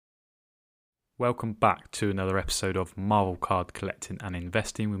Welcome back to another episode of Marvel Card Collecting and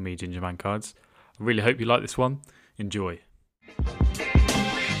Investing with me, Gingerman Cards. I really hope you like this one. Enjoy.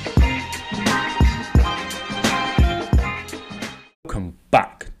 Welcome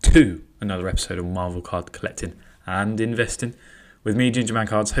back to another episode of Marvel Card Collecting and Investing with me, Gingerman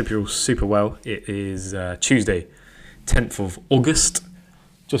Cards. Hope you're all super well. It is Tuesday, 10th of August.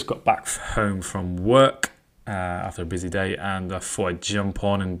 Just got back home from work after a busy day, and I thought I'd jump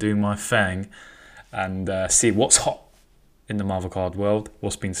on and do my thing and see what's hot in the Marvel card world,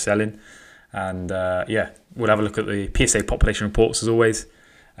 what's been selling. And we'll have a look at the PSA population reports as always.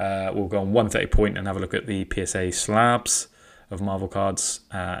 We'll go on 130 point and have a look at the PSA slabs of Marvel cards,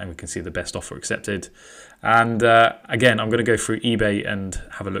 and we can see the best offer accepted. And again, I'm going to go through eBay and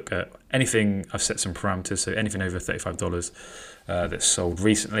have a look at anything. I've set some parameters, so anything over $35 that's sold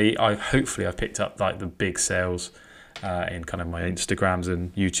recently. Hopefully I've picked up like the big sales in kind of my Instagrams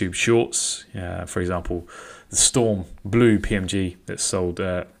and YouTube shorts. For example, the Storm Blue PMG that sold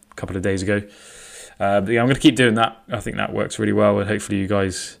a couple of days ago. I'm going to keep doing that. I think that works really well, and hopefully you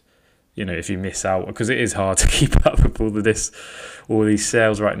guys, if you miss out, because it is hard to keep up with all these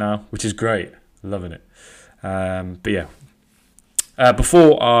sales right now, which is great, loving it.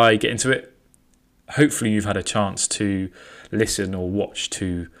 Before I get into it, hopefully you've had a chance to listen or watch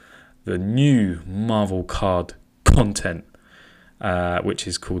to the new Marvel card content, which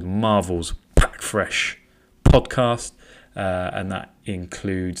is called Marvel's Pack Fresh podcast, and that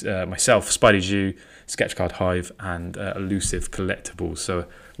includes myself, Spidey Jew, Sketch Card Hive, and Elusive Collectibles. So a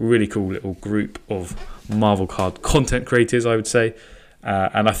really cool little group of Marvel card content creators, I would say,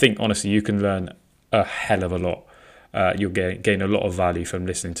 and I think honestly you can learn a hell of a lot. You'll gain a lot of value from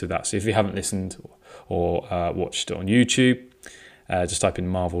listening to that. So if you haven't listened or watched it on YouTube, just type in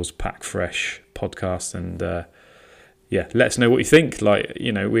Marvel's Pack Fresh podcast, and let us know what you think.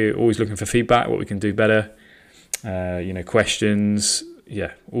 We're always looking for feedback, what we can do better, questions,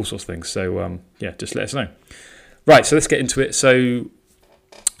 all sorts of things. So just let us know. Right, so let's get into it. So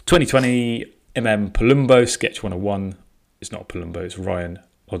 2020 Palumbo Sketch 101. It's not a Palumbo, it's Ryan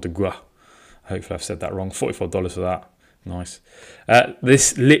Odegua. Hopefully I've said that wrong. $44 for that. Nice.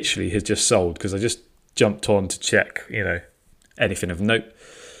 This literally has just sold because I just jumped on to check, anything of note.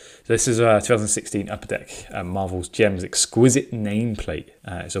 So this is a 2016 Upper Deck Marvel's Gems Exquisite nameplate.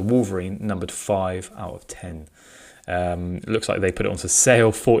 It's a Wolverine numbered 5 out of 10. It looks like they put it onto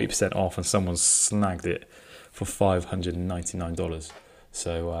sale, 40% off, and someone snagged it for $599.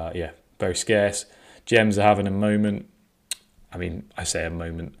 So very scarce. Gems are having a moment. I mean, I say a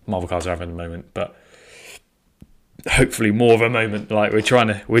moment. Marvel cards are having a moment, but hopefully more of a moment. Like we're trying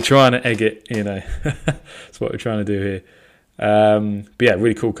to egg it. That's what we're trying to do here.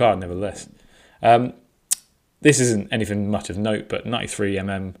 Really cool card nevertheless. This isn't anything much of note, but 93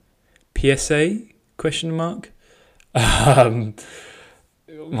 PSA question mark. My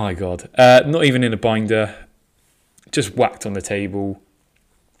God, not even in a binder, just whacked on the table.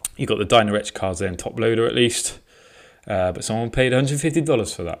 You got the Dynaretch cards there in top loader at least. But someone paid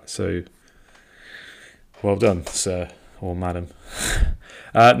 $150 for that, so well done, sir or madam.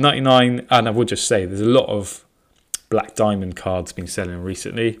 99, and I would just say there's a lot of Black Diamond cards been selling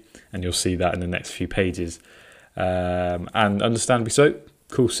recently, and you'll see that in the next few pages. And understandably so,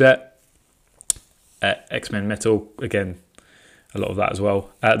 cool set. X-Men Metal, again, a lot of that as well.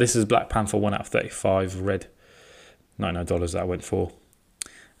 This is Black Panther 1 out of 35, red, $99 that I went for.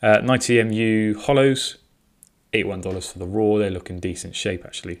 90 MU Hollows. $81 for the raw. They look in decent shape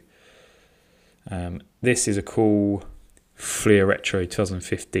actually. This is a cool Fleer Retro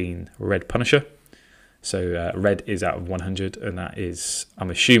 2015 Red Punisher. So red is out of 100, and that is, I'm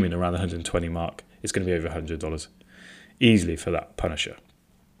assuming, around the 120 mark. It's going to be over $100 easily for that Punisher.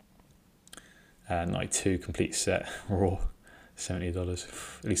 92 complete set raw,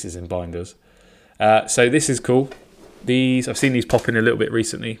 $70. At least it's in binders. So this is cool. I've seen these pop in a little bit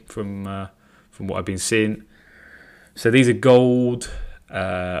recently from what I've been seeing. So these are gold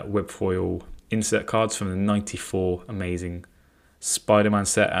webfoil insert cards from the 94 Amazing Spider-Man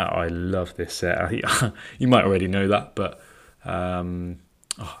set. I love this set. You might already know that, but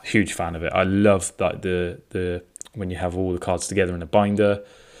huge fan of it. I love that the when you have all the cards together in a binder,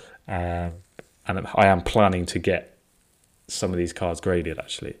 and I am planning to get some of these cards graded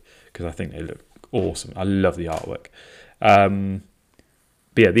actually because I think they look awesome. I love the artwork.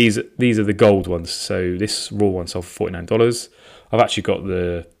 These are the gold ones. So this raw one sold for $49. I've actually got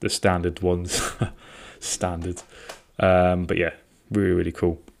the standard ones, standard. Really, really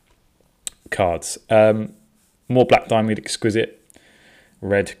cool cards. More Black Diamond Exquisite.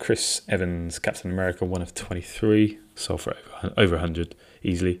 Red Chris Evans Captain America 1 of 23. Sold for over 100.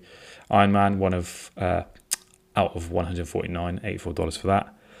 easily. Iron Man, one of out of 149, $84 for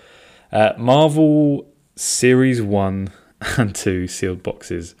that. Marvel Series 1 and 2 sealed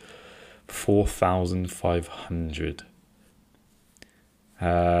boxes, 4,500.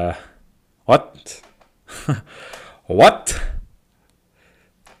 What? What?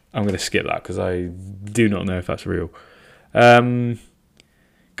 I'm going to skip that because I do not know if that's real. Guardians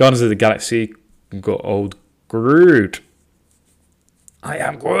of the Galaxy, got old Groot. I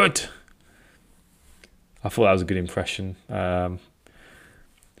am Groot. I thought that was a good impression.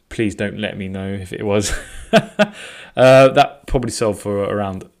 Please don't let me know if it was. That probably sold for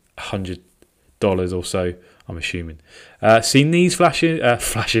around $100 or so, I'm assuming. Seen these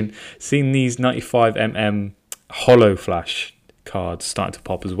Seen these 95mm Holo Flash cards starting to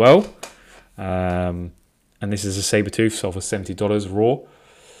pop as well. And this is a Sabretooth, sold for $70 raw.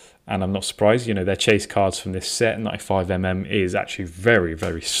 And I'm not surprised, their chase cards from this set, 95mm, is actually very,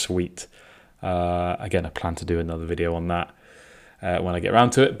 very sweet. Again, I plan to do another video on that when I get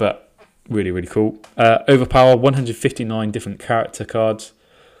around to it, but really, really cool. Overpower, 159 different character cards.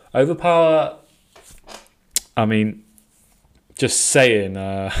 Overpower, I mean, just saying,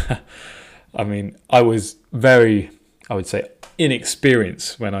 I was very, I would say,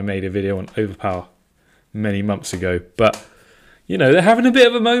 inexperienced when I made a video on Overpower many months ago, but they're having a bit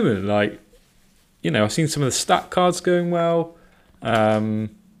of a moment. Like, I've seen some of the stat cards going well. I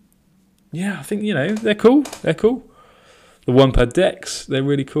think, they're cool. They're cool. The 1 per decks, they're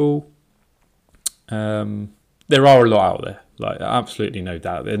really cool. There are a lot out there. Like, absolutely no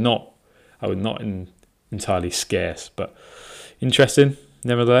doubt. They're not, entirely scarce, but interesting,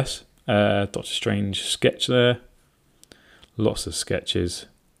 nevertheless. Doctor Strange sketch there. Lots of sketches.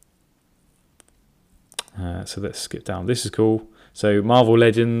 So let's skip down. This is cool. So Marvel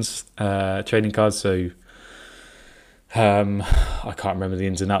Legends trading cards. So I can't remember the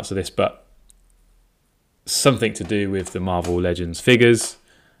ins and outs of this, but something to do with the Marvel Legends figures.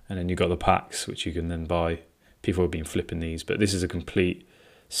 And then you've got the packs, which you can then buy. People have been flipping these, but this is a complete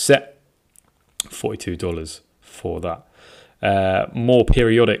set. $42 for that. More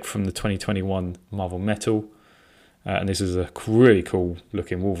periodic from the 2021 Marvel Metal. And this is a really cool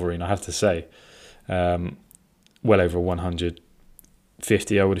looking Wolverine, I have to say. Well over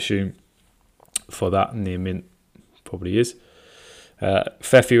 150, I would assume, for that. Near mint probably is.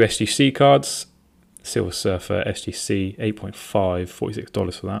 Fair few SGC cards. Silver Surfer SGC 8.5,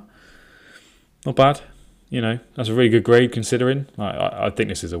 $46 for that. Not bad. That's a really good grade considering. I think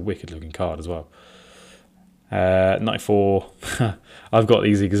this is a wicked looking card as well. 94. I've got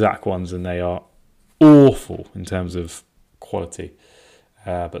these exact ones and they are awful in terms of quality.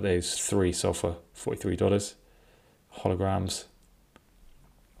 But those 3 sold for $43. Holograms.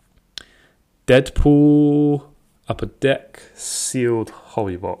 Deadpool Upper Deck sealed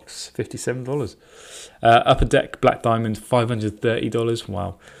hobby box, $57. Upper Deck Black Diamond, $530.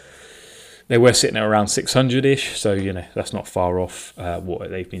 Wow. They were sitting at around 600-ish, so that's not far off what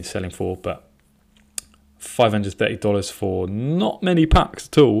they've been selling for, but $530 for not many packs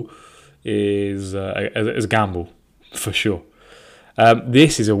at all is a gamble for sure.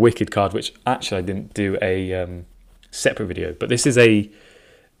 This is a wicked card, which actually I didn't do a separate video, but this is a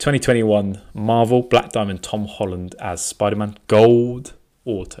 2021 Marvel Black Diamond Tom Holland as Spider-Man Gold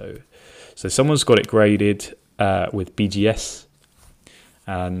Auto. So someone's got it graded with BGS,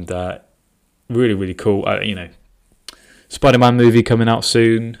 and really, really cool. Spider-Man movie coming out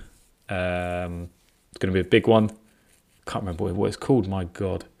soon. It's going to be a big one. Can't remember what it's called. My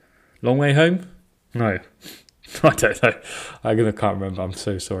God, Long Way Home? No, I don't know. I can't remember. I'm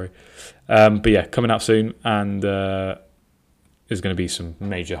so sorry. But yeah, coming out soon, and there's going to be some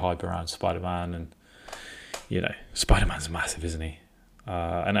major hype around Spider-Man, and Spider-Man's massive, isn't he?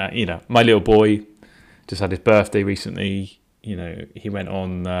 And my little boy just had his birthday recently. He went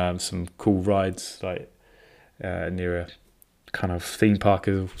on some cool rides, like near a kind of theme park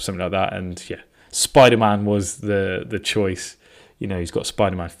or something like that, and yeah, Spider-Man was the choice. He's got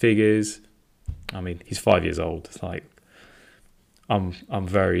Spider-Man figures. I mean, he's 5 years old. It's like I'm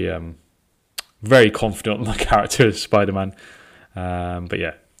very very confident on the character of Spider-Man. But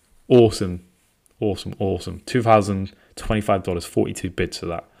yeah, awesome. $2,025, 42 bids for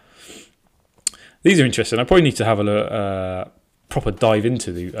that. These are interesting. I probably need to have a proper dive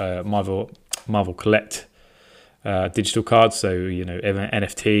into the Marvel Collect digital cards. So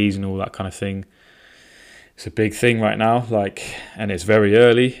NFTs and all that kind of thing. It's a big thing right now. And it's very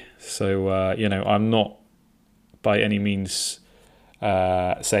early. So I'm not by any means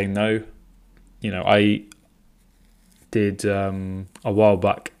saying no. I did a while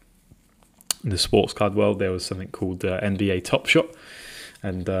back in the sports card world. There was something called NBA Top Shot,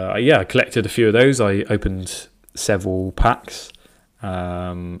 And yeah, I collected a few of those. I opened several packs,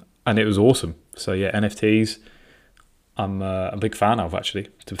 and it was awesome. So yeah, NFTs, I'm a big fan of, actually,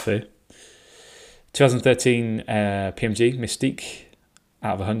 to be fair. 2013 PMG Mystique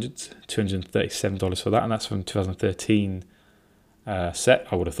out of 100, $237 for that, and that's from 2013 set.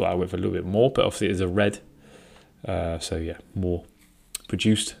 I would have thought I went for a little bit more, but obviously it is a red, so yeah, more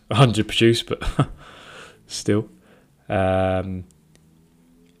produced, 100 produced, but still.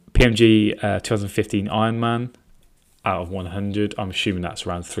 PMG 2015 Iron Man out of 100. I'm assuming that's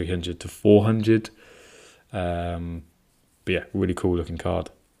around 300 to 400. But yeah, really cool looking card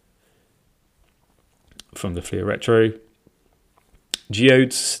from the Fleer Retro.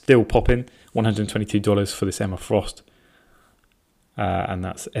 Geodes still popping, $122 for this Emma Frost. And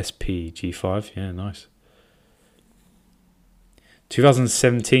that's SPG5. Yeah, nice.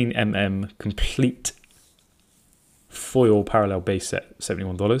 2017 complete foil parallel base set,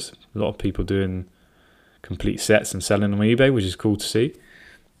 $71. A lot of people doing complete sets and selling on eBay, which is cool to see.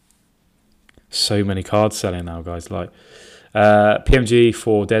 So many cards selling now, guys. Like PMG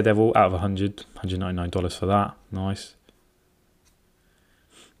for Daredevil out of 100, $199 for that. Nice.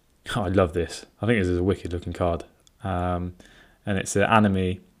 Oh, I love this. I think this is a wicked looking card. And it's an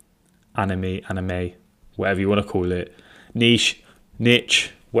anime, whatever you want to call it. Niche,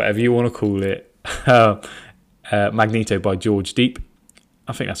 whatever you want to call it. Magneto by George Deep.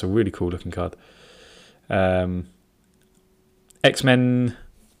 I think that's a really cool looking card. X-Men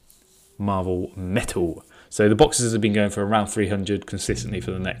Marvel Metal. So the boxes have been going for around 300 consistently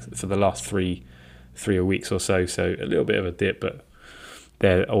for the last three weeks or so. So a little bit of a dip, but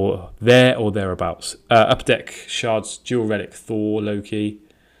there or thereabouts. Upper Deck Shards Dual Relic Thor Loki.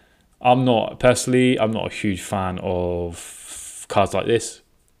 I'm not a huge fan of cards like this.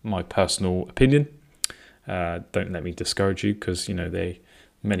 My personal opinion. Don't let me discourage you, because you know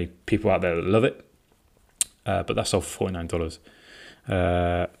many people out there that love it. But that's all for $49.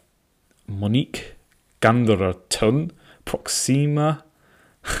 Monique Ganderton Proxima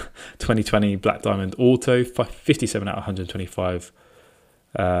 2020 Black Diamond Auto, 57 out of 125.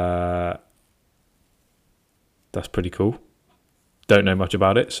 That's pretty cool. Don't know much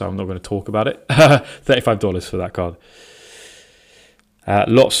about it, so I'm not going to talk about it. $35 for that card.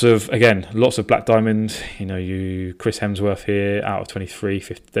 Lots of Black Diamond. You know, Chris Hemsworth here out of 23,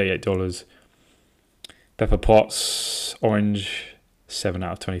 $38. Pepper Potts Orange, 7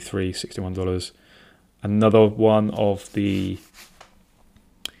 out of 23, $61. Another one of the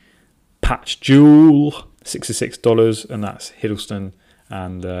Patch Jewel, $66, and that's Hiddleston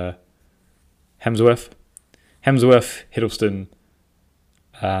and Hemsworth. Hemsworth, Hiddleston,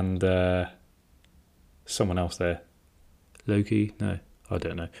 and someone else there. Loki? No, I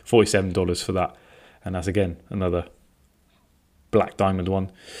don't know. $47 for that. And that's, again, another Black Diamond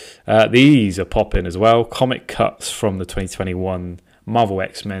one. These are popping as well. Comic cuts from the 2021 Marvel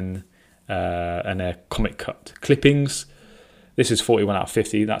X-Men and their comic cut clippings. This is 41 out of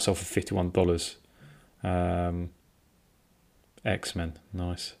 50. That's off of $51. X-Men.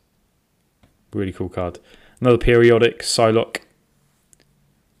 Nice. Really cool card. Another periodic, Psylocke.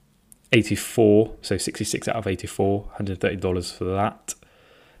 84, so 66 out of 84, $130 for that.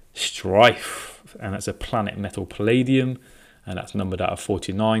 Strife, and that's a Planet Metal Palladium, and that's numbered out of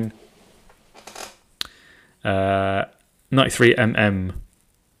 49. 93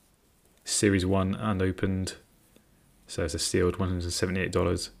 Series 1 unopened, so it's a sealed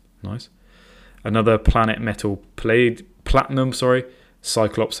 $178. Nice. Another Planet Metal Platinum,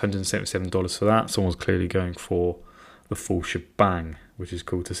 Cyclops, $177 for that. Someone's clearly going for the full shebang, which is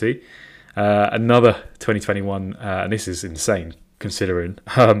cool to see. Another 2021, and this is insane considering.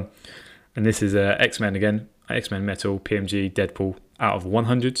 And this is X-Men again, X-Men Metal PMG Deadpool out of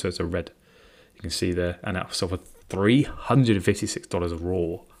 100, so it's a red. You can see there, and that's off of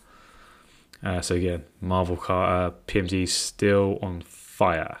 $356 raw. So again, Marvel car PMG still on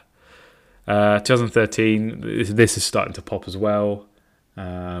fire. 2013, this is starting to pop as well.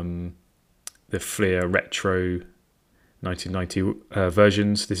 The Fleer Retro 1990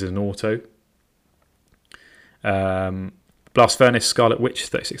 versions. This is an auto. Blast Furnace Scarlet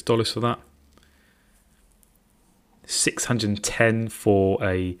Witch, $36 for that. $610 for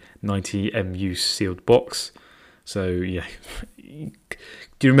a 90 MU sealed box. So yeah,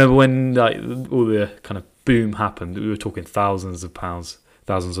 do you remember when all the kind of boom happened? We were talking thousands of pounds,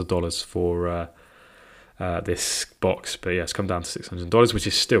 thousands of dollars for this box. But yeah, it's come down to $600, which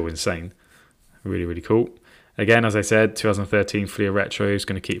is still insane. Really, really cool. Again, as I said, 2013 Fleer Retro is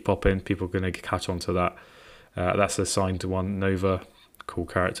going to keep popping. People are going to catch on to that. That's a signed one. Nova, cool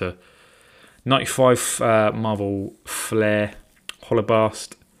character. 95 Marvel Flair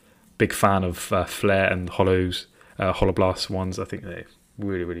Holoblast. Big fan of Flare and Holoblast ones. I think they're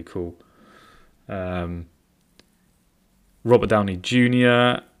really, really cool. Robert Downey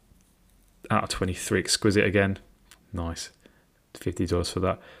Jr. out of 23, exquisite again. Nice. $50 for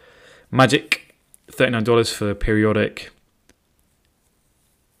that. Magic, $39 for periodic.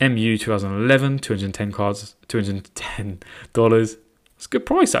 MU 2011, 210 cards, $210. It's a good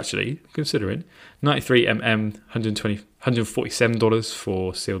price actually, considering. 93 $147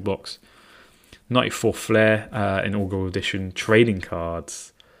 for sealed box. 94 Flair inaugural edition trading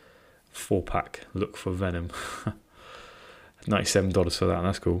cards. 4-pack. Look for Venom. $97 for that.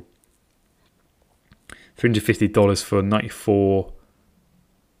 That's cool. $350 for 94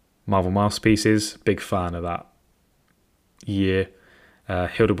 Marvel Masterpieces. Big fan of that year.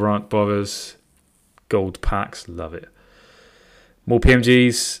 Hildebrandt Brothers. Gold packs. Love it. More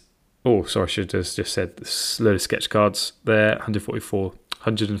PMGs. Oh, sorry, I should have just said a load of sketch cards there.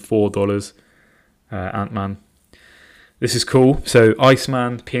 $104. Ant-Man. This is cool. So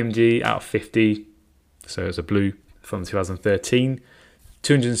Iceman PMG out of 50. So it's a blue from 2013.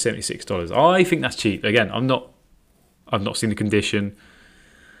 $276. I think that's cheap. Again, I've not seen the condition,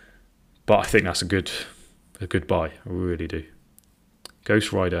 but I think that's a good buy. I really do.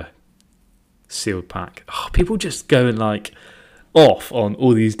 Ghost Rider sealed pack. Oh, people just going like off on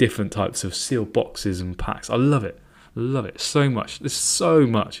all these different types of sealed boxes and packs. I love it. Love it so much. There's so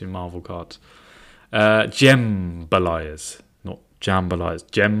much in Marvel cards. Jambalayers, not Jambalayers,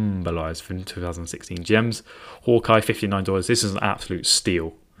 Jambalayers from 2016. Gems, Hawkeye, $59. This is an absolute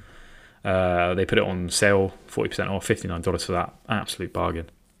steal. They put it on sale, 40% off, $59 for that. Absolute bargain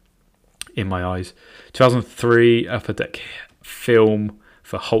in my eyes. 2003 Upper Deck film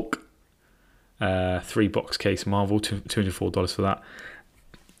for Hulk. 3-box case Marvel, $204 for that.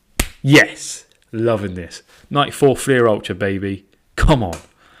 Yes, loving this. 94 Fleer Ultra, baby. Come on.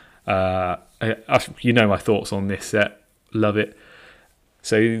 You know my thoughts on this set. Love it.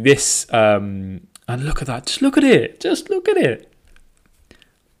 So this, and look at that. Just look at it. Just look at it.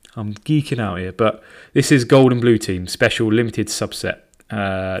 I'm geeking out here. But this is Gold and Blue Team special limited subset.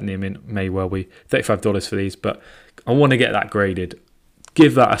 Near mint, may well be $35 for these. But I want to get that graded.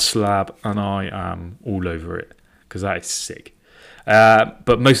 Give that a slab, and I am all over it because that is sick.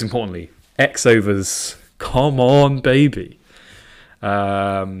 But most importantly, X-Overs. Come on, baby.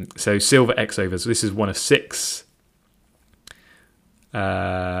 So silver X-Overs. This is one of 6.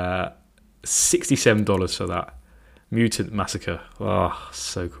 $67 for that. Mutant Massacre. Oh,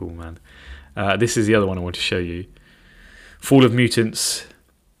 so cool, man. This is the other one I want to show you. Fall of Mutants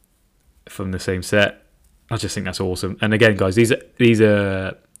from the same set. I just think that's awesome. And again, guys, these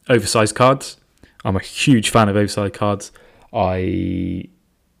are oversized cards. I'm a huge fan of oversized cards. I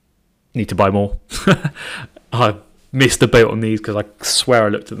need to buy more. I missed the boat on these because I swear I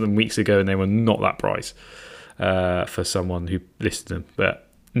looked at them weeks ago and they were not that price for someone who listed them. But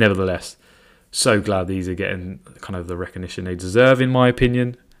nevertheless, so glad these are getting kind of the recognition they deserve, in my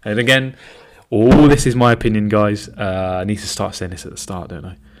opinion. And again, all this is my opinion, guys. I need to start saying this at the start, don't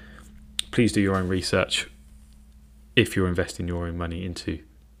I? Please do your own research if you're investing your own money into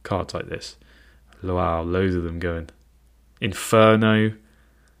cards like this. Wow, loads of them going. Inferno.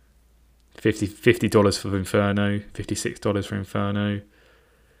 $50 for Inferno, $56 for Inferno,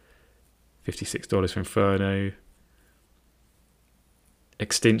 $56 for Inferno.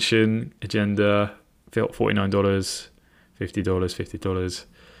 Extinction, Agenda, $49, $50, $50.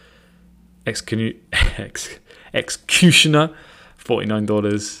 Executioner,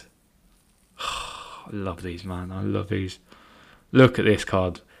 $49. I love these, man. I love these. Look at this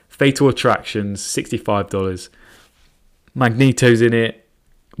card. Fatal Attractions, $65. Magneto's in it.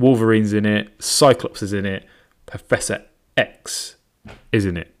 Wolverine's in it. Cyclops is in it. Professor X is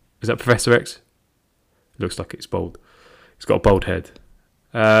in it. Is that Professor X? Looks like it's bold. It's got a bold head.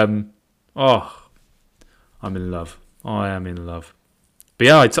 I'm in love. I am in love. But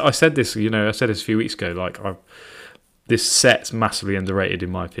yeah, I said this. I said this a few weeks ago. Like, this set's massively underrated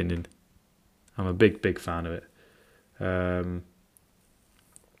in my opinion. I'm a big fan of it.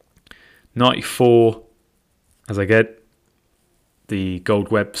 94, as I get the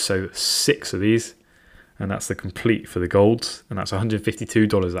gold web, so 6 of these, and that's the complete for the golds, and that's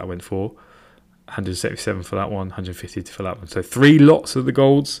 $152 that went for. 177 for that one, 150 for that one. So 3 lots of the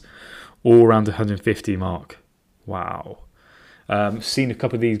golds, all around the 150 mark. Wow. Seen a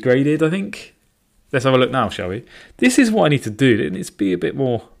couple of these graded, I think. Let's have a look now, shall we? This is what I need to do. Let's be a bit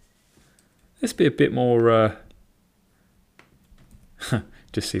more. Just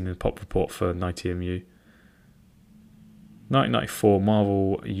seen the pop report for 90MU. 1994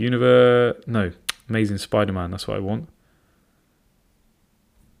 Marvel Universe. No, Amazing Spider-Man. That's what I want.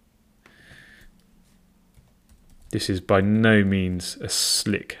 This is by no means a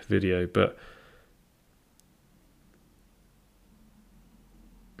slick video, but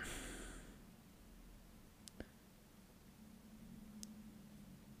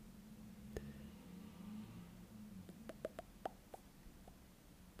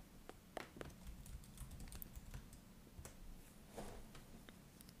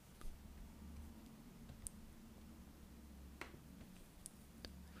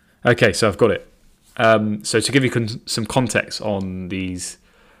okay, so I've got it. So to give you some context on these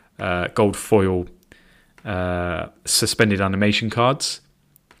gold foil suspended animation cards,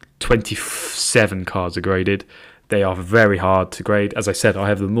 27 cards are graded. They are very hard to grade. As I said, I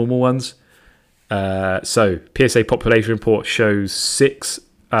have the normal ones. So PSA population report shows 6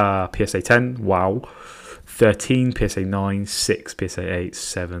 PSA 10, wow, 13 PSA 9, 6 PSA 8,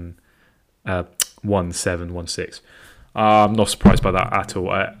 7, 1, 7, 1, 6. I'm not surprised by that at all.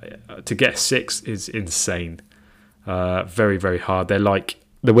 To get 6 is insane. Very, very hard. They're like,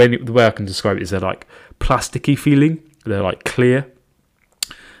 the way I can describe it is they're like plasticky feeling. They're like clear.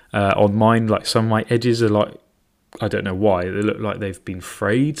 On mine, like some of my edges are like, I don't know why, they look like they've been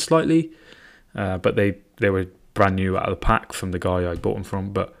frayed slightly. But they were brand new out of the pack from the guy I bought them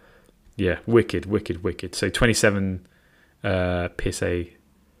from. But yeah, wicked, wicked, wicked. So 27 PSA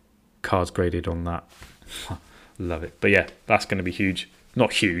cards graded on that. Love it. But yeah, that's going to be huge.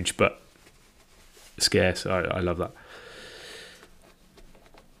 Not huge, but scarce. I love that.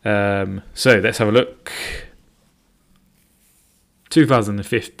 So let's have a look.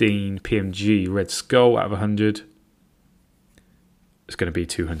 2015 PMG Red Skull out of 100. It's going to be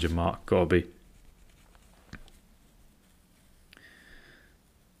 200 mark. Gotta be.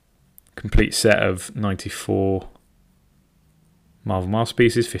 Complete set of 94 Marvel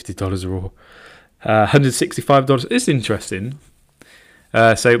Masterpieces, $50 raw. $165. It's interesting.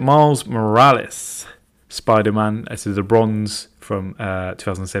 So Miles Morales, Spider-Man. This is the bronze from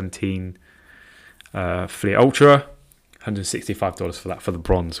 2017 Fleet Ultra. $165 for that, for the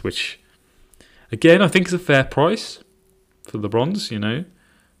bronze, which again I think is a fair price for the bronze, you know.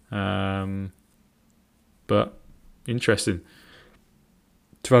 But interesting.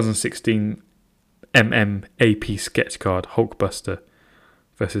 2016 AP sketch card, Hulkbuster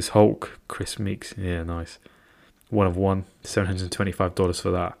versus Hulk, Chris Meeks. Yeah, nice. 1 of 1, $725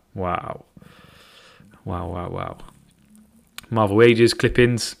 for that. Wow. Wow, wow, wow. Marvel Ages,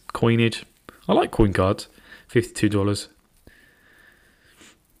 clip-ins, coinage. I like coin cards. $52.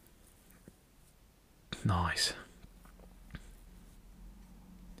 Nice.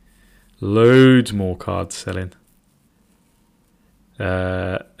 Loads more cards selling.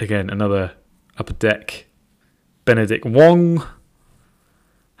 Again, another Upper Deck Benedict Wong.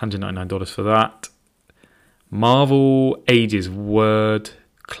 $199 for that. Marvel Ages Word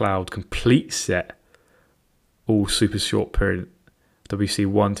Cloud complete set. All super short period.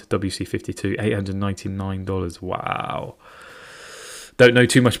 WC1 to WC52. $899. Wow. Don't know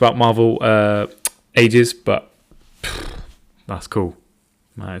too much about Marvel Ages, but that's cool.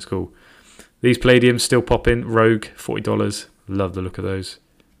 That is cool. These Palladiums still popping. Rogue, $40. Love the look of those.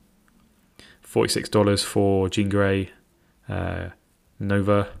 $46 for Jean Grey.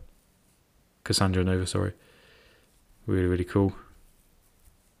 Nova. Cassandra Nova, sorry. Really, really cool.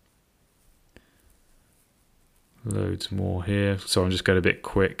 Loads more here. So I'm just going a bit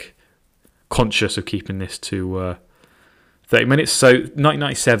quick. Conscious of keeping this to 30 minutes. So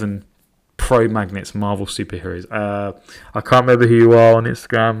 1997 Pro Magnets Marvel Superheroes. I can't remember who you are on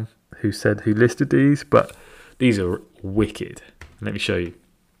Instagram who listed these, but these are wicked. Let me show you.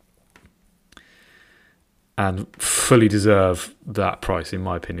 And fully deserve that price, in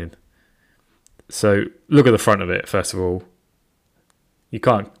my opinion. So look at the front of it. First of all, you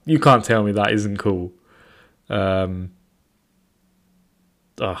can't tell me that isn't cool.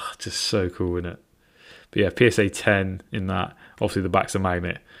 Just so cool, isn't it? But yeah, PSA 10 in that. Obviously the back's a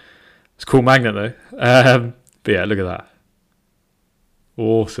magnet. It's a cool magnet though. But yeah, look at that.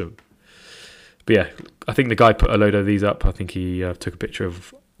 Awesome. But yeah, I think the guy put a load of these up. I think he took a picture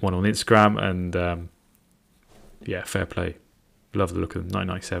of one on Instagram, and yeah, fair play. Love the look of them.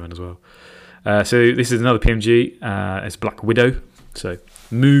 997 as well. So this is another PMG. It's Black Widow. So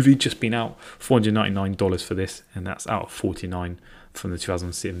movie just been out. $499 for this, and that's out of $49 from the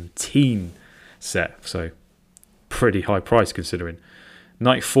 2017 set. So pretty high price considering.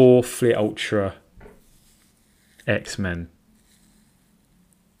 94 Fleet Ultra X-Men.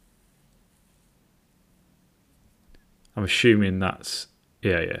 I'm assuming that's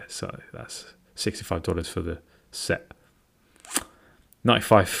so that's $65 for the set.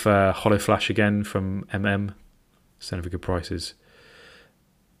 95 Hollow Flash again from MM. Sending for good prices.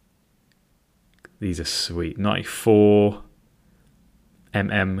 These are sweet. 94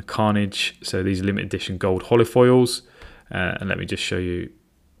 Carnage. So these are limited edition gold holofoils. And let me just show you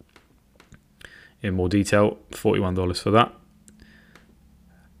in more detail. $41 for that.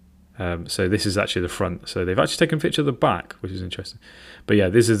 So this is actually the front. So they've actually taken a picture of the back, which is interesting. But yeah,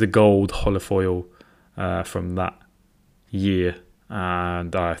 this is the gold holofoil from that year.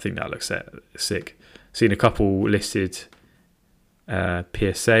 And I think that looks sick. Seen a couple listed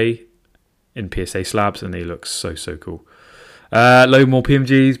PSA in PSA slabs, and they look so cool. Load more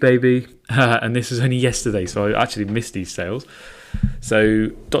PMGs, baby. And this is only yesterday, so I actually missed these sales. So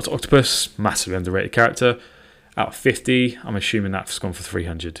Dr. Octopus, massively underrated character. Out of 50, I'm assuming that's gone for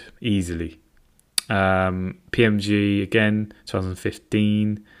 300 easily. PMG again,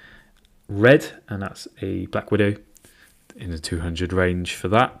 2015, red, and that's a Black Widow in the 200 range for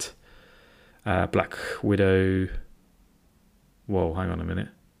that. Black Widow. Whoa, hang on a minute.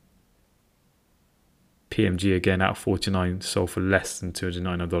 PMG again, out of 49, sold for less than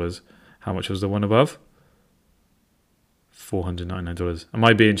 $299. How much was the one above? $499. Am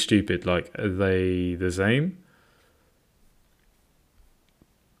I being stupid? Like, are they the same?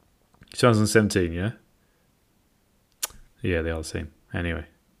 2017, yeah? Yeah, they are the same. Anyway.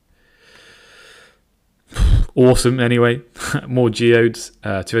 Awesome, anyway. More geodes.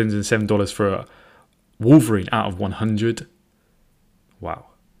 $207 for a Wolverine out of 100. Wow.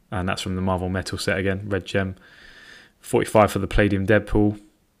 And that's from the Marvel Metal set again. Red gem. 45 for the Palladium Deadpool.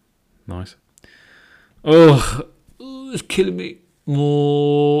 Nice. Oh, it's killing me.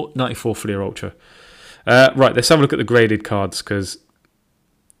 More 94 Fleer Ultra. Right, let's have a look at the graded cards, because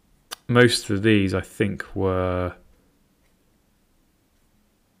most of these, I think, were,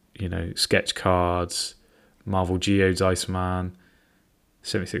 you know, sketch cards, Marvel Geodes, Iceman,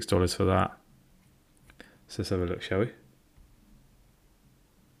 $76 for that. So let's have a look, shall we?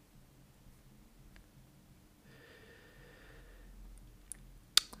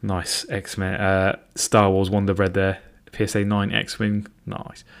 Nice. X-Men, Star Wars Wonder Bread there. PSA 9 X-Wing.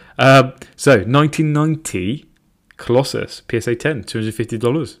 Nice. So 1990 Colossus PSA 10,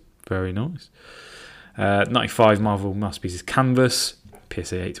 $250. Very nice. 95 Marvel Masterpieces Canvas,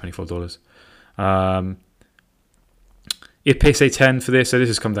 PSA 8, $24. If PSA 10 for this, so this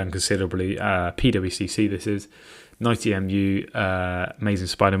has come down considerably. PWCC, this is 90 MU, Amazing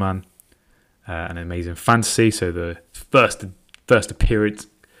Spider-Man, and Amazing Fantasy. So the first appearance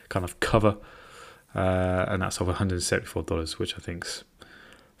kind of cover, and that's of $174, which I think's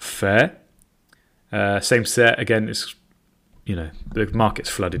fair. Same set again. It's, you know, the market's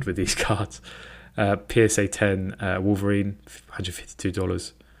flooded with these cards. PSA 10 Wolverine,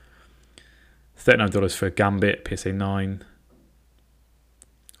 $152. $39 for Gambit, PSA 9.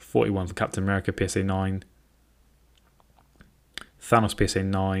 $41 for Captain America, PSA 9. Thanos PSA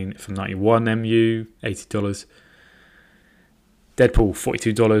 9 from 91 MU, $80. Deadpool,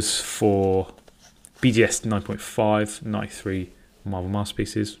 $42 for BGS 9.5, 93 Marvel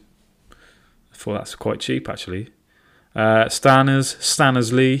Masterpieces. I thought that's quite cheap, actually. Stan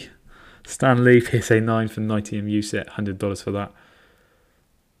Lee PSA 9 from 90 MU set, $100 for that.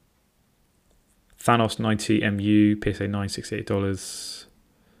 Thanos 90 MU PSA 9, $68.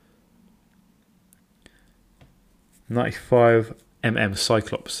 95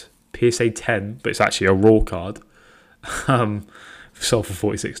 Cyclops PSA 10, but it's actually a raw card. Sold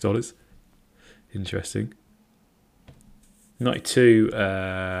for $46. Interesting. 92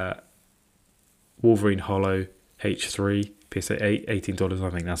 Wolverine Holo H3 PSA 8, $18. I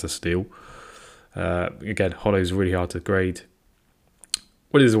think that's a steal. Again, Holo is really hard to grade.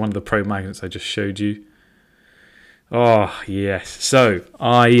 What is one of the Pro Magnets I just showed you? Oh, yes. So,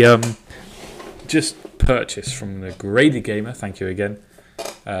 I just purchased from the Graded Gamer, thank you again,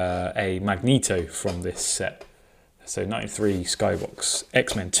 a Magneto from this set. So, 93 Skybox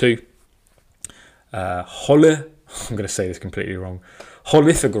X-Men 2. I'm going to say this completely wrong.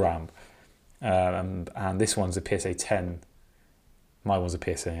 Holithogram. And this one's a PSA 10. My one's a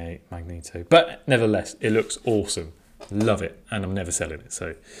PSA 8 Magneto. But nevertheless, it looks awesome. Love it. And I'm never selling it.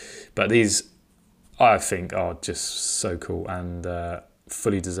 So, but these, I think, are just so cool and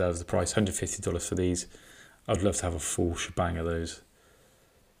fully deserves the price. $150 for these. I'd love to have a full shebang of those.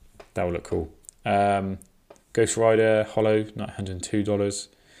 That would look cool. Ghost Rider Holo, $902.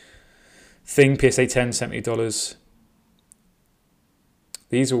 Thing PSA 10, $70.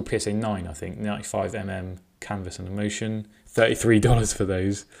 These are all PSA 9, I think. 95 Canvas and Emotion, $33 for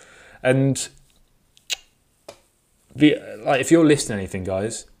those. And if you're listing anything,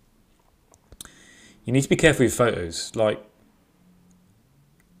 guys, you need to be careful with photos. Like,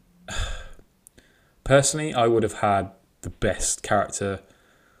 personally, I would have had the best character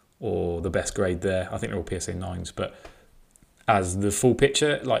or the best grade there. I think they're all PSA 9s, but as the full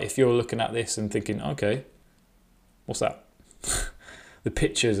picture, like if you're looking at this and thinking, okay, what's that? The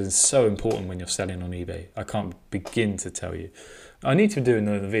pictures are so important when you're selling on eBay. I can't begin to tell you. I need to do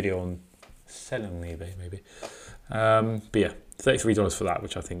another video on selling on eBay, maybe. But yeah, $33 for that,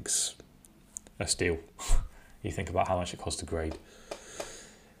 which I think's a steal. You think about how much it costs to grade.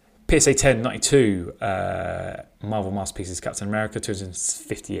 PSA 10 92 Marvel Masterpieces Captain America,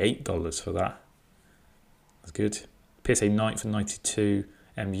 $258 for that. That's good. PSA 9 for 92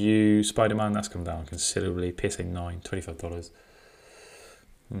 MU Spider-Man, that's come down considerably. PSA 9, $25.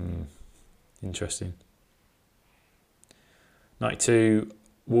 Interesting. 92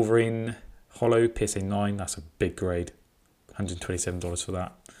 Wolverine Hollow, PSA 9, that's a big grade. $127 for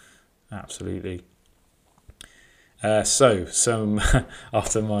that. Absolutely. So, some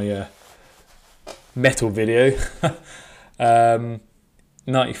after my metal video,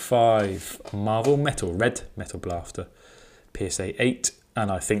 95 Marvel Metal, Red Metal Blaster, PSA 8,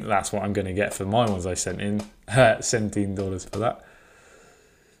 and I think that's what I'm going to get for my ones I sent in, $17 for that.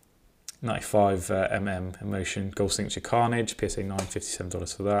 95 MM Emotion Gold Signature Carnage, PSA 9,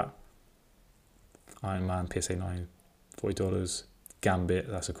 $57 for that. Iron Man, PSA 9, $40. Gambit,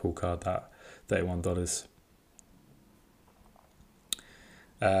 that's a cool card, that, $31.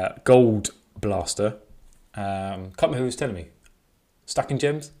 Gold Blaster, can't remember who was telling me. Stacking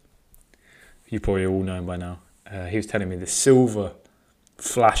Gems? You probably all know him by now. He was telling me the silver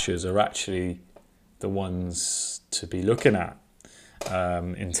flashes are actually the ones to be looking at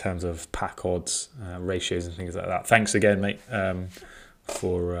in terms of pack odds, ratios and things like that. Thanks again, mate,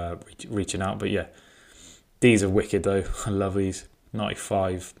 for reaching out. But yeah, these are wicked though. I love these.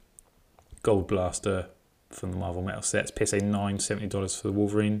 95 Gold Blaster from the Marvel Metal sets. PSA 9, $70 for the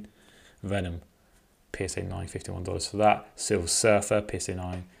Wolverine. Venom, PSA 9, $51 for that. Silver Surfer, PSA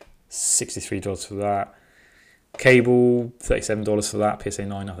 9, $63 for that. Cable, $37 for that. PSA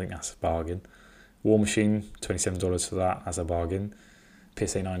 9, I think that's a bargain. War Machine, $27 for that as a bargain.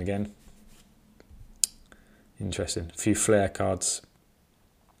 PSA 9 again. Interesting. A few Flare cards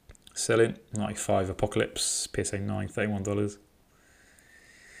selling. 95 Apocalypse, PSA 9, $31.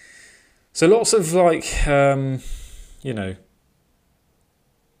 So lots of like, you know,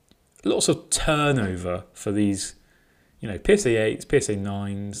 lots of turnover for these, you know, PSA 8s, PSA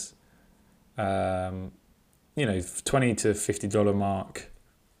 9s, you know, $20 to $50 mark.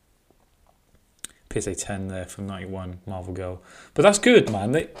 PSA 10 there from 91 Marvel Girl. But that's good,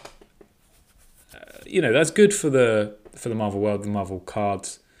 man. They, you know, that's good for the Marvel world, the Marvel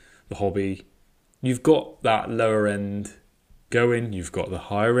cards, the hobby. You've got that lower end going, you've got the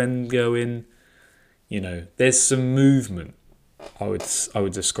higher end going. You know, there's some movement, I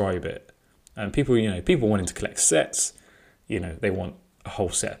would describe it. And people, you know, people wanting to collect sets, you know, they want a whole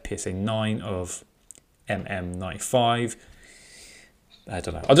set of PSA 9 of MM95. I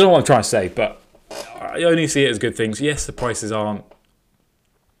don't know what I'm trying to say, but I only see it as good things. Yes, the prices aren't,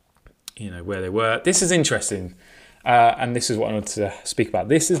 you know, where they were. This is interesting, and this is what I wanted to speak about.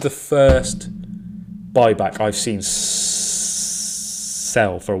 This is the first buyback I've seen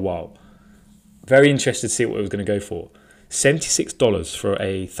sell for a while. Very interested to see what it was going to go for. $76 for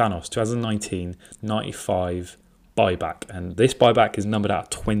a Thanos 2019 95 buyback, and this buyback is numbered out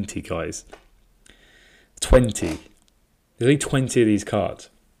 20, guys. 20. There's only 20 of these cards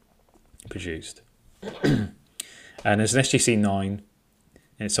produced. And there's an SGC 9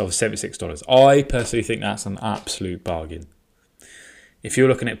 and it's sold for $76. I personally think that's an absolute bargain. If you're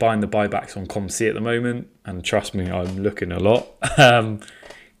looking at buying the buybacks on ComC at the moment, and trust me, I'm looking a lot,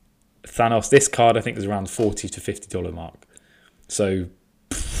 Thanos, this card I think is around $40 to $50 mark. So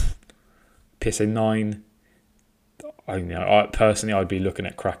PSA 9, personally I'd be looking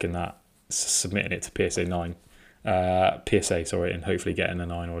at cracking that, submitting it to PSA 9. PSA, sorry, and hopefully getting a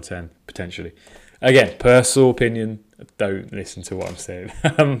 9 or a 10 potentially. Again, personal opinion, don't listen to what I'm saying.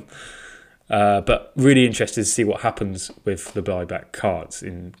 But really interested to see what happens with the buyback cards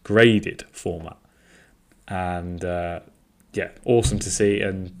in graded format. And yeah, awesome to see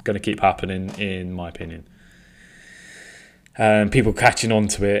and going to keep happening in my opinion. And people catching on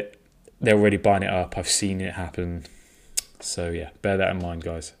to it, they're already buying it up. I've seen it happen. So yeah, bear that in mind,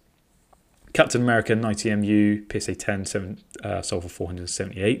 guys. Captain America 90MU PSA 10 sold for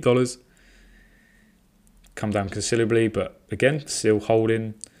 $478. Come down considerably, but again, still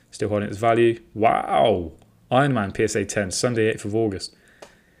holding its value. Wow! Iron Man PSA 10 Sunday 8th of August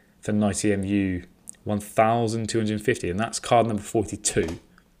for 90MU 1,250, and that's card number 42.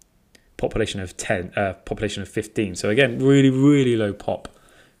 Population of 15. So again, really low pop.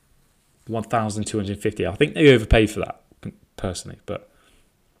 1,250. I think they overpaid for that personally, but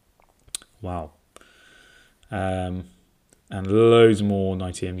Wow. And loads more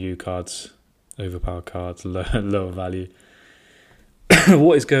 90MU cards, overpowered cards, lower value.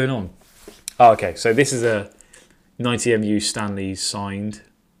 What is going on? Oh, okay, so this is a 90MU Stanley signed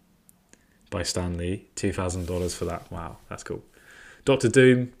by Stanley, $2,000 for that. Wow, that's cool. Doctor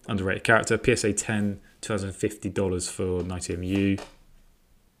Doom, underrated character, PSA 10, $250 for 90MU.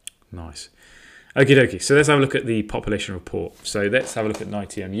 Nice. Okie dokie, so let's have a look at the population report. So let's have a look at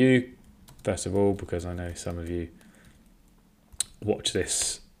 90MU, first of all, because I know some of you watch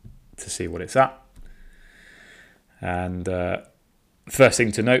this to see what it's at. And first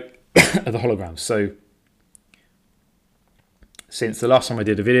thing to note are the holograms. So since the last time I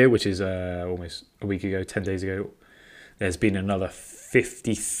did a video, which is almost a week ago, 10 days ago, there's been another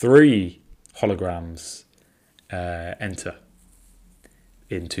 53 holograms enter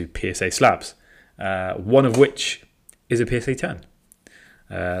into PSA slabs, one of which is a PSA 10.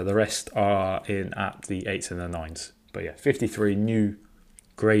 The rest are in at the 8s and the 9s. But yeah, 53 new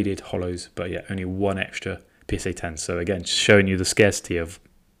graded holos, but yeah, only one extra PSA 10. So again, just showing you the scarcity of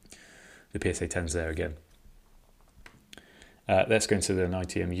the PSA 10s there again. Let's go into the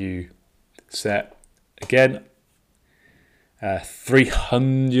 90MU set. Again,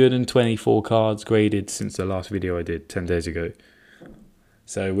 324 cards graded since the last video I did 10 days ago.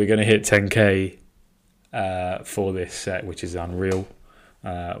 So we're going to hit 10k for this set, which is unreal.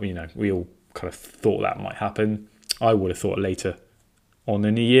 You know, we all kind of thought that might happen. I would have thought later on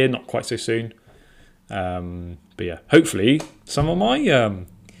in the year, not quite so soon. But yeah, hopefully some of my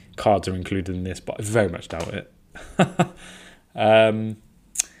cards are included in this, but I very much doubt it.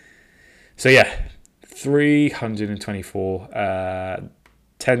 So yeah, 324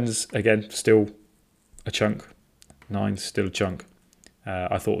 10s again, still a chunk. 9s still a chunk.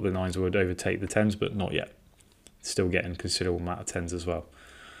 I thought the 9s would overtake the 10s, but not yet. Still getting considerable amount of 10s as well.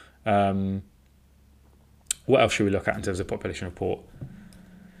 What else should we look at in terms of population report?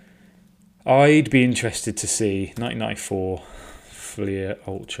 I'd be interested to see 1994 Fleer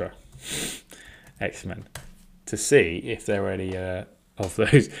Ultra X-Men, to see if there are any of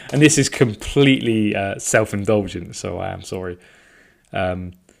those. And this is completely self-indulgent, so I am sorry.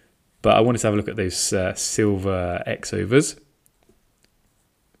 But I wanted to have a look at those silver X-overs.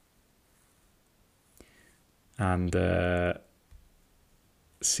 And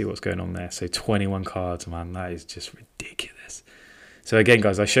see what's going on there. So 21 cards, man, that is just ridiculous. So again,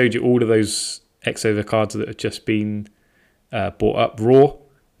 guys, I showed you all of those X-over cards that have just been bought up raw.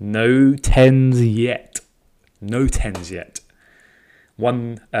 No 10s yet. No 10s yet.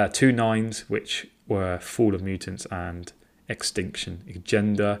 Two 9s, which were Fall of Mutants and Extinction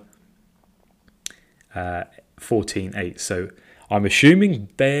Agenda. 14 8. So I'm assuming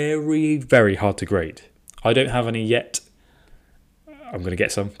very, very hard to grade. I don't have any yet. I'm going to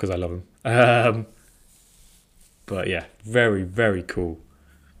get some because I love them. But yeah, very, very cool.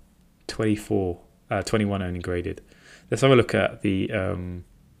 21 only graded. Let's have a look at the...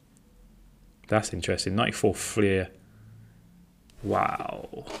 that's interesting. 94 Fleer.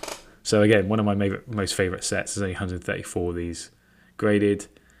 Wow. So again, one of my most favourite sets. There's only 134 of these graded.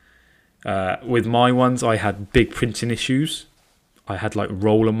 With my ones, I had big printing issues. I had like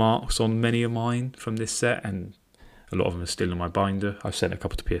roller marks on many of mine from this set, and a lot of them are still in my binder. I've sent a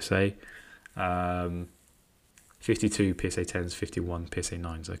couple to PSA. 52 PSA 10s, 51 PSA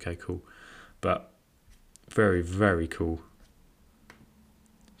 9s. Okay, cool. But very, very cool.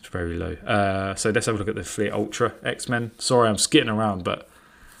 It's very low. So let's have a look at the Fleer Ultra X-Men. Sorry, I'm skitting around, but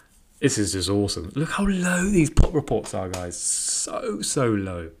this is just awesome. Look how low these pop reports are, guys. So, so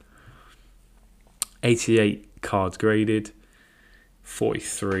low. 88 cards graded.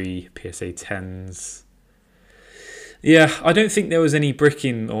 43 PSA 10s. Yeah, I don't think there was any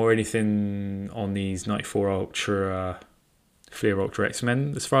bricking or anything on these 94 Ultra Fleer Ultra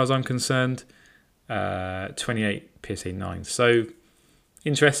X-Men as far as I'm concerned. 28 PSA 9s. So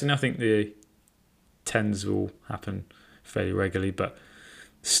interesting. I think the 10s will happen fairly regularly, but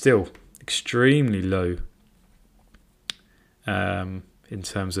still extremely low in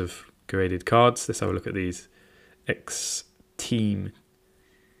terms of graded cards. Let's have a look at these. X-Team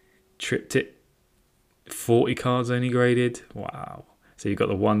Triptych. 40 cards only graded. Wow. So you've got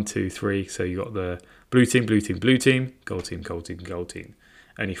the 1, 2, 3. So you've got the blue team, blue team, blue team, gold team, gold team, gold team.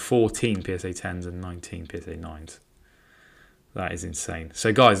 Only 14 PSA 10s and 19 PSA 9s. That is insane.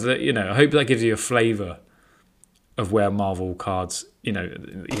 So guys, you know, I hope that gives you a flavour of where Marvel cards, you know,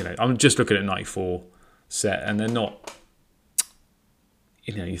 I'm just looking at 94 set, and they're not,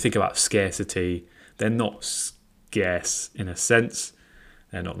 you know, you think about scarcity, they're not scarce in a sense.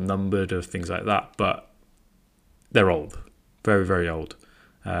 They're not numbered or things like that, but they're old, very, very old.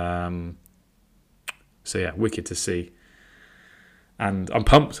 So yeah, wicked to see. And I'm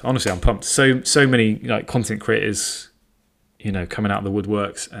pumped. Honestly, I'm pumped. So many like content creators, coming out of the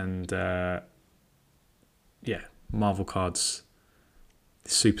woodworks, and Marvel cards,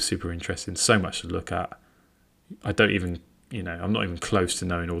 super interesting. So much to look at. I don't even, I'm not even close to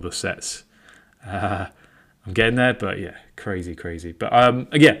knowing all the sets. I'm getting there, but yeah, crazy. But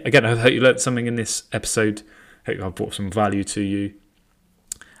again, I hope you learned something in this episode. Hope I've brought some value to you.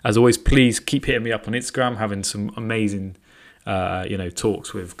 As always, please keep hitting me up on Instagram, having some amazing,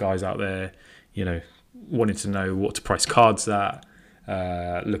 talks with guys out there, wanting to know what to price cards at,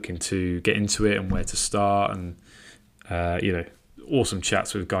 looking to get into it and where to start, and awesome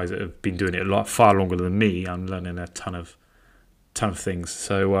chats with guys that have been doing it far longer than me. I'm learning a ton of things.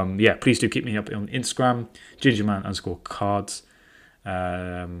 So please do keep me up on Instagram, gingerman_cards,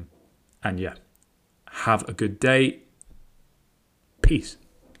 and yeah, have a good day. Peace.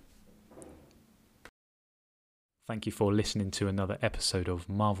 Thank you for listening to another episode of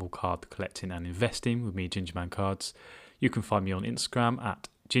Marvel Card Collecting and Investing with me, Gingerman Cards. You can find me on Instagram at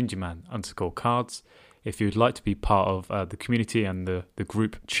gingerman_cards. If you'd like to be part of the community and the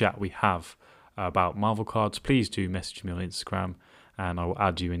group chat we have about Marvel cards, please do message me on Instagram and I will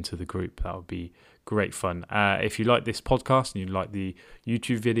add you into the group. That would be great fun. If you like this podcast and you like the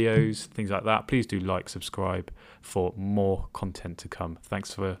YouTube videos, things like that, please do subscribe for more content to come.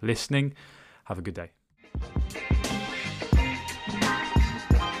 Thanks for listening. Have a good day.